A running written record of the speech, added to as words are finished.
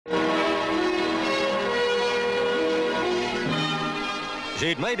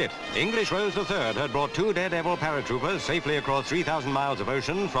She'd made it. English Rose III had brought 2 daredevil paratroopers safely across 3,000 miles of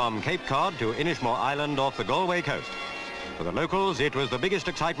ocean from Cape Cod to Inishmore Island off the Galway coast. For the locals, it was the biggest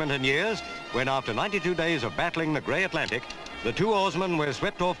excitement in years when, after 92 days of battling the grey Atlantic, the 2 oarsmen were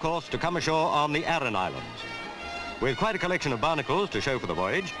swept off course to come ashore on the Aran Islands. With quite a collection of barnacles to show for the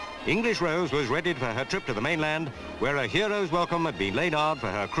voyage, English Rose was ready for her trip to the mainland, where a hero's welcome had been laid out for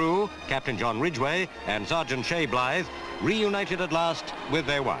her crew, Captain John Ridgway and Sergeant Chay Blyth, reunited at last with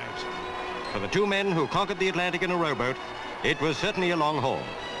their wives. For the 2 men who conquered the Atlantic in a rowboat, it was certainly a long haul.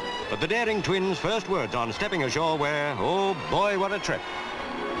 But the daring twins' first words on stepping ashore were, "Oh boy, what a trip."